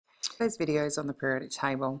today's video is on the periodic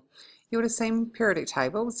table. You would have seen periodic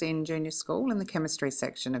tables in junior school in the chemistry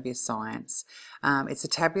section of your science. It's a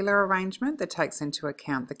tabular arrangement that takes into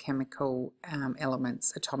account the chemical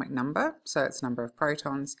element's atomic number, so its number of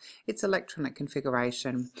protons, its electronic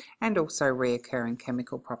configuration, and also reoccurring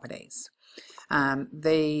chemical properties.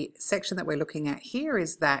 The section that we're looking at here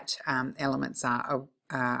is that elements are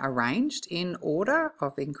arranged in order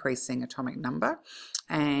of increasing atomic number,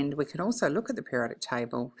 and we can also look at the periodic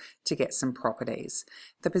table to get some properties.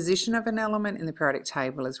 The position of an element in the periodic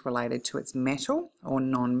table is related to its metal or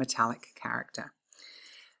non-metallic character.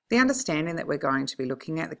 The understanding that we're going to be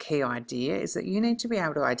looking at, the key idea, is that you need to be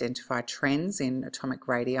able to identify trends in atomic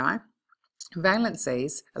radii,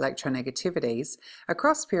 valencies, electronegativities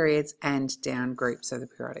across periods and down groups of the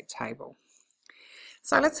periodic table.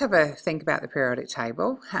 So let's have a think about the periodic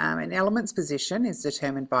table. An element's position is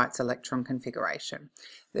determined by its electron configuration.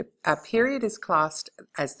 A period is classed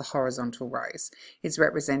as the horizontal rows. It's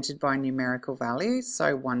represented by numerical values,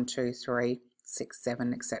 so 1, 2, 3, 6,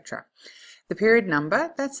 7, etc. The period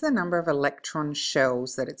number, that's the number of electron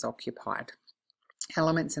shells that it's occupied.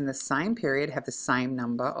 Elements in the same period have the same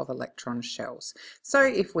number of electron shells. So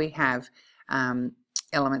if we have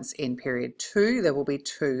elements in period 2, there will be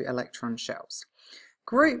 2 electron shells.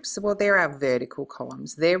 Groups, well, they're our vertical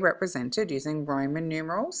columns. They're represented using Roman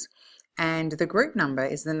numerals, and the group number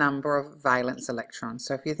is the number of valence electrons.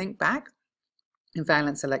 So if you think back,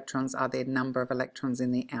 valence electrons are the number of electrons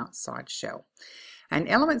in the outside shell. And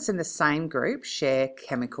elements in the same group share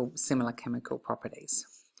similar chemical properties.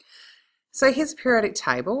 So here's a periodic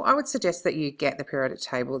table. I would suggest that you get the periodic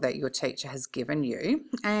table that your teacher has given you,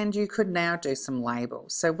 and you could now do some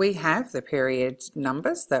labels. So we have the period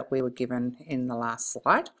numbers that we were given in the last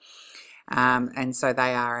slide, and so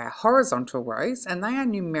they are our horizontal rows, and they are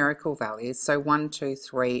numerical values, so 1, 2,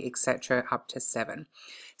 3, etc. up to 7.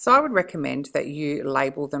 So I would recommend that you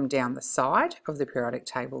label them down the side of the periodic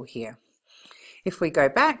table here. If we go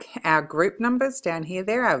back, our group numbers down here,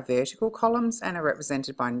 they're our vertical columns and are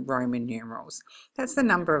represented by Roman numerals. That's the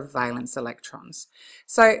number of valence electrons.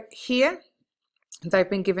 So here, they've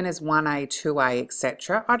been given as 1A, 2A,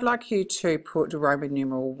 etc. I'd like you to put Roman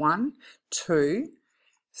numeral 1, 2,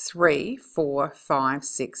 3, 4, 5,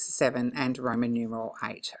 6, 7, and Roman numeral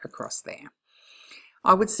 8 across there.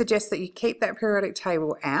 I would suggest that you keep that periodic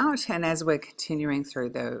table out, and as we're continuing through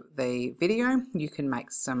the video, you can make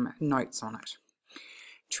some notes on it.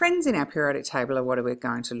 Trends in our periodic table are what we're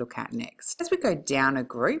going to look at next. As we go down a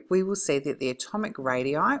group, we will see that the atomic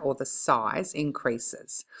radii, or the size,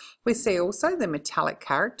 increases. We see also the metallic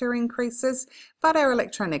character increases, but our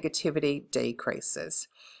electronegativity decreases.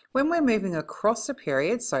 When we're moving across a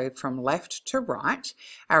period, so from left to right,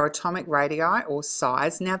 our atomic radii, or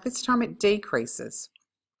size, now this time it decreases.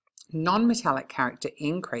 Non-metallic character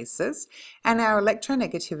increases, and our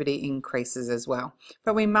electronegativity increases as well,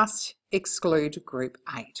 but we must exclude group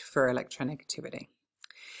 8 for electronegativity.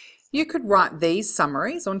 You could write these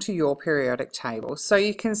summaries onto your periodic table, so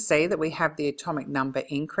you can see that we have the atomic number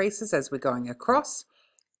increases as we're going across,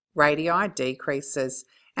 radii decreases,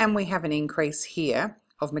 and we have an increase here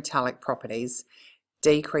of metallic properties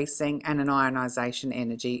decreasing and an ionization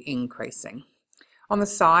energy increasing. On the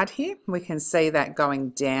side here, we can see that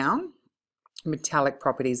going down, metallic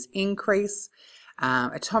properties increase,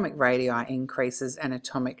 atomic radii increases, and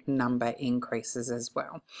atomic number increases as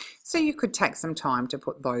well. So you could take some time to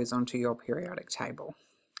put those onto your periodic table.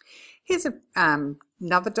 Here's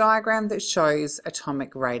another diagram that shows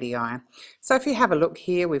atomic radii. So if you have a look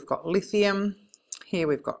here, we've got lithium, here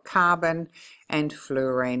we've got carbon and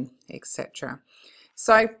fluorine, etc.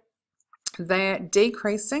 So they're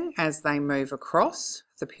decreasing as they move across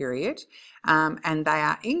the period, and they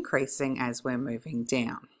are increasing as we're moving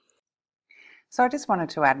down. So I just wanted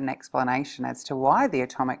to add an explanation as to why the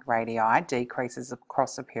atomic radii decreases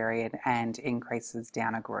across a period and increases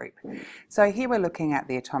down a group. So here we're looking at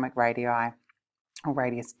the atomic radii, or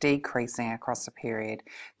radius, decreasing across a period.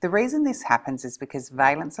 The reason this happens is because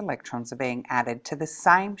valence electrons are being added to the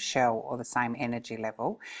same shell or the same energy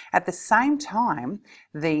level. At the same time,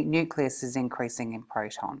 the nucleus is increasing in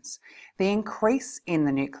protons. The increase in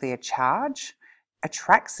the nuclear charge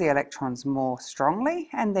attracts the electrons more strongly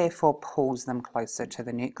and therefore pulls them closer to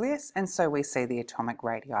the nucleus, and so we see the atomic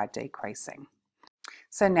radii decreasing.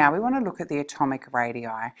 So now we want to look at the atomic radii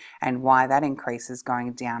and why that increases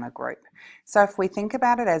going down a group. So if we think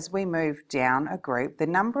about it, as we move down a group, the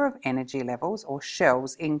number of energy levels or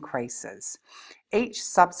shells increases. Each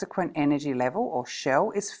subsequent energy level or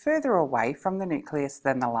shell is further away from the nucleus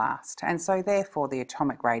than the last, and so therefore the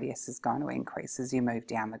atomic radius is going to increase as you move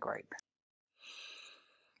down the group.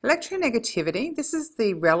 Electronegativity, this is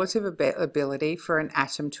the relative ability for an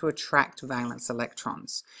atom to attract valence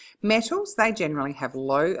electrons. Metals, they generally have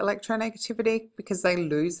low electronegativity because they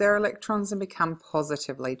lose their electrons and become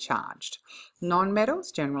positively charged.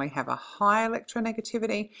 Non-metals generally have a high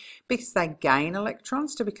electronegativity because they gain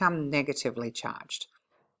electrons to become negatively charged.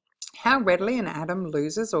 How readily an atom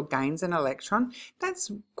loses or gains an electron,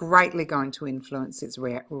 that's greatly going to influence its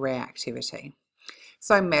reactivity.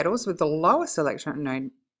 So metals with the lowest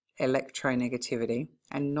electronegativity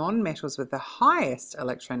and non-metals with the highest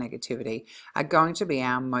electronegativity are going to be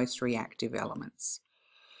our most reactive elements.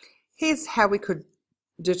 Here's how we could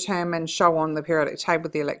show on the periodic table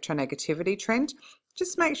the electronegativity trend.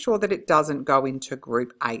 Just make sure that it doesn't go into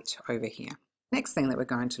group 8 over here. Next thing that we're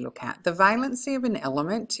going to look at, the valency of an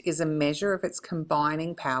element is a measure of its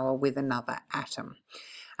combining power with another atom.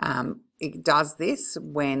 It does this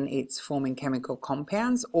when it's forming chemical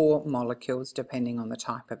compounds or molecules, depending on the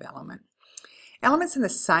type of element. Elements in the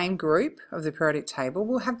same group of the periodic table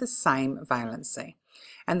will have the same valency,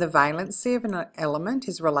 and the valency of an element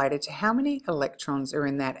is related to how many electrons are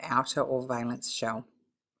in that outer or valence shell.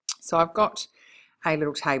 So I've got a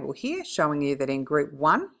little table here showing you that in group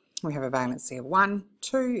 1 we have a valency of 1,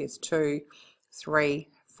 2 is 2, 3,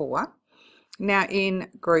 4. Now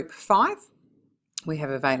in group 5 we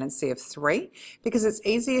have a valency of 3 because it's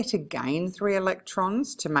easier to gain 3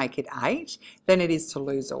 electrons to make it 8 than it is to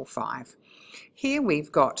lose all 5. Here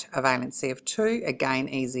we've got a valency of 2, again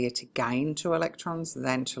easier to gain 2 electrons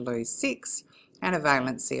than to lose 6, and a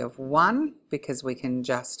valency of 1 because we can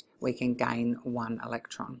gain 1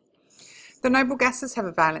 electron. The noble gases have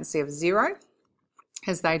a valency of 0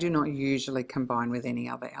 as they do not usually combine with any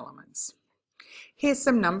other elements. Here's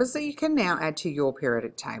some numbers that you can now add to your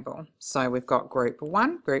periodic table. So we've got group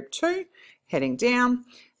 1, group 2, heading down.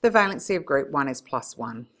 The valency of group 1 is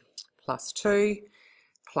 +1, +2,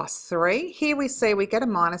 +3. Here we see we get a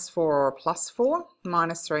 -4 or a +4,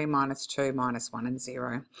 -3, -2, -1 and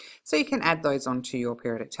 0. So you can add those onto your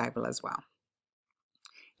periodic table as well.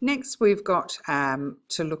 Next we've got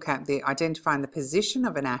to look at identifying the position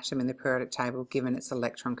of an atom in the periodic table given its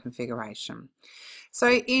electron configuration. So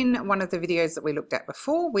in one of the videos that we looked at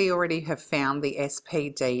before, we already have found the S, P,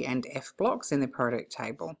 D and F blocks in the periodic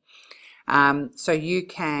table. So you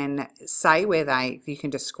can say you can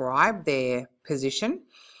describe their position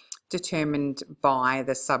determined by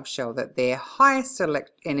the subshell that their highest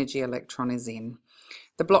energy electron is in.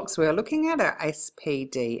 The blocks we're looking at are S, P,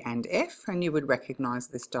 D and F, and you would recognise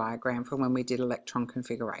this diagram from when we did electron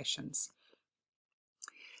configurations.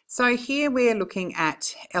 So here we're looking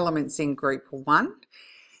at elements in group 1.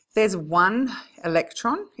 There's 1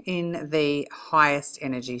 electron in the highest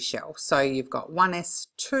energy shell. So you've got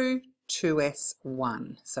 1s2,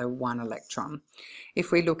 2s1, so 1 electron.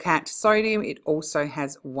 If we look at sodium, it also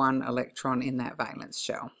has 1 electron in that valence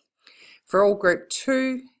shell. For all group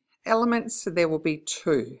 2 elements, there will be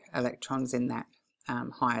 2 electrons in that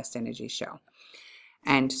highest energy shell,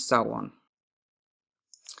 and so on.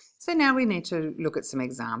 So now we need to look at some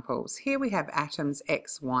examples. Here we have atoms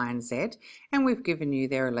X, Y and Z, and we've given you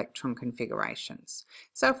their electron configurations.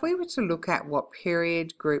 So if we were to look at what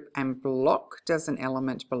period, group and block does an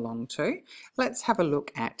element belong to, let's have a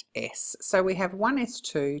look at S. So we have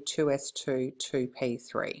 1s2, 2s2,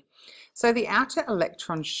 2p3. So the outer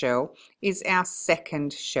electron shell is our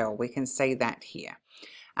second shell. We can see that here.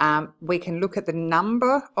 We can look at the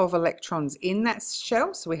number of electrons in that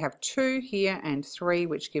shell. So we have 2 here and 3,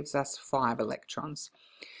 which gives us 5 electrons.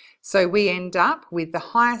 So we end up with the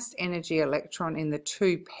highest energy electron in the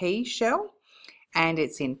 2p shell, and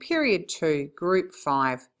it's in period 2, group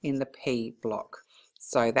 5 in the p block.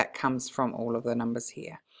 So that comes from all of the numbers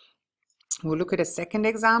here. We'll look at a second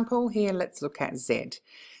example here. Let's look at Z.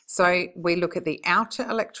 So we look at the outer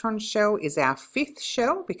electron shell is our 5th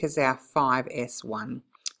shell because our 5s1.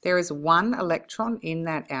 There is 1 electron in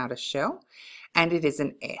that outer shell and it is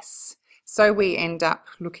an S. So we end up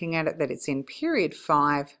looking at it that it's in period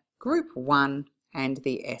 5, group 1 and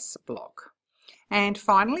the S block. And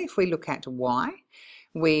finally, if we look at Y,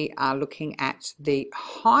 we are looking at the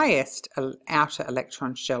highest outer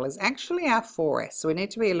electron shell is actually our 4s. So we need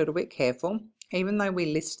to be a little bit careful. Even though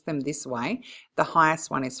we list them this way, the highest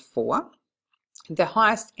one is 4. The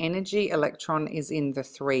highest energy electron is in the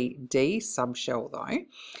 3d subshell though,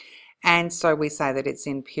 and so we say that it's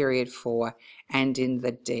in period 4 and in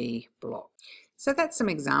the D block. So that's some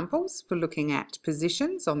examples for looking at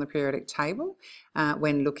positions on the periodic table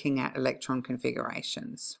when looking at electron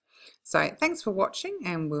configurations. So thanks for watching,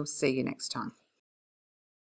 and we'll see you next time.